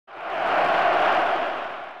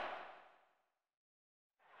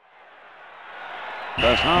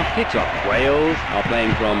First half kicks off. Wales are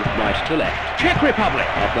playing from right to left. Czech Republic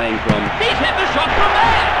are playing from... He's hit the shot from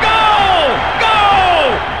there! Goal!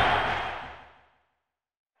 Goal!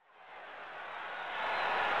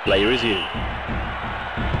 Player is in.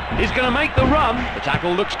 He's going to make the run. The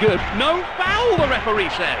tackle looks good. No foul, the referee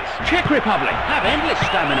says. Czech Republic have endless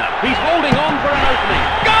stamina. He's holding on for an opening.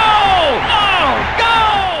 Goal! Oh,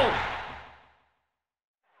 goal!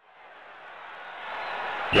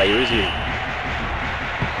 Player is in.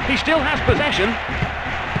 He still has possession.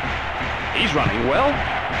 He's running well.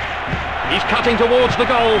 He's cutting towards the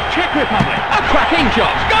goal. Czech Republic. A cracking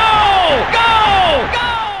shot. Goal! Goal!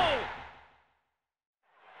 Goal!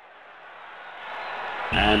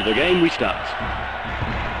 And the game restarts.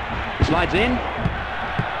 Slides in.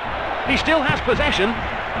 He still has possession.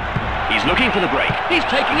 He's looking for the break. He's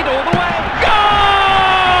taking it all the way. Goal!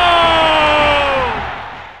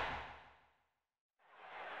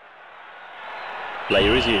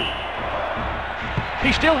 Player is in.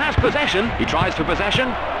 He still has possession. He tries for possession.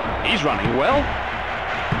 He's running well.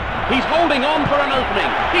 He's holding on for an opening.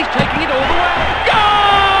 He's taking it all the way. Goal!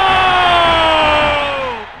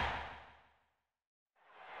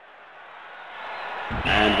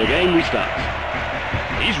 And the game restarts.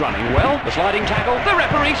 He's running well. The sliding tackle. The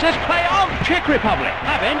referee says play on. Czech Republic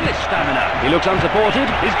have endless stamina. He looks unsupported.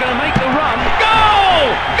 He's going to make the run.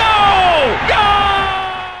 Goal! Goal! Goal!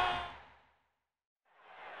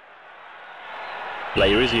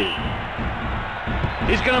 Player is in.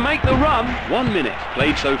 He's going to make the run. 1 minute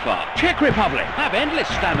played so far. Czech Republic have endless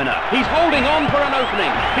stamina. He's holding on for an opening.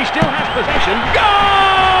 He still has possession.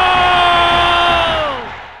 Goal!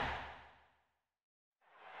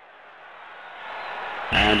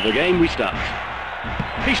 And the game restarts.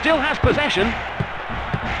 He still has possession.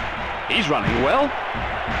 He's running well.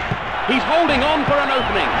 He's holding on for an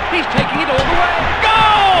opening. He's taking it all the way.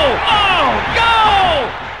 Goal! Oh, goal!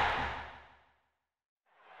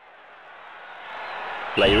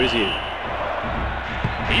 Player is in.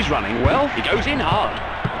 He's running well. He goes in hard.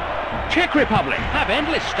 Czech Republic have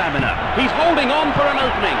endless stamina. He's holding on for an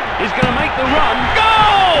opening. He's going to make the run.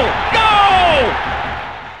 Goal! Goal!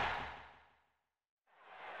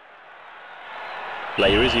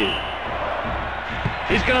 Player is in.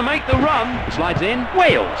 He's going to make the run. Slides in.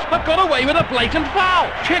 Wales have got away with a blatant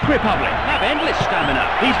foul. Czech Republic have endless stamina.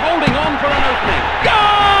 He's holding on for an opening.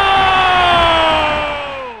 Goal!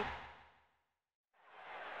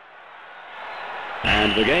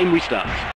 And the game restarts.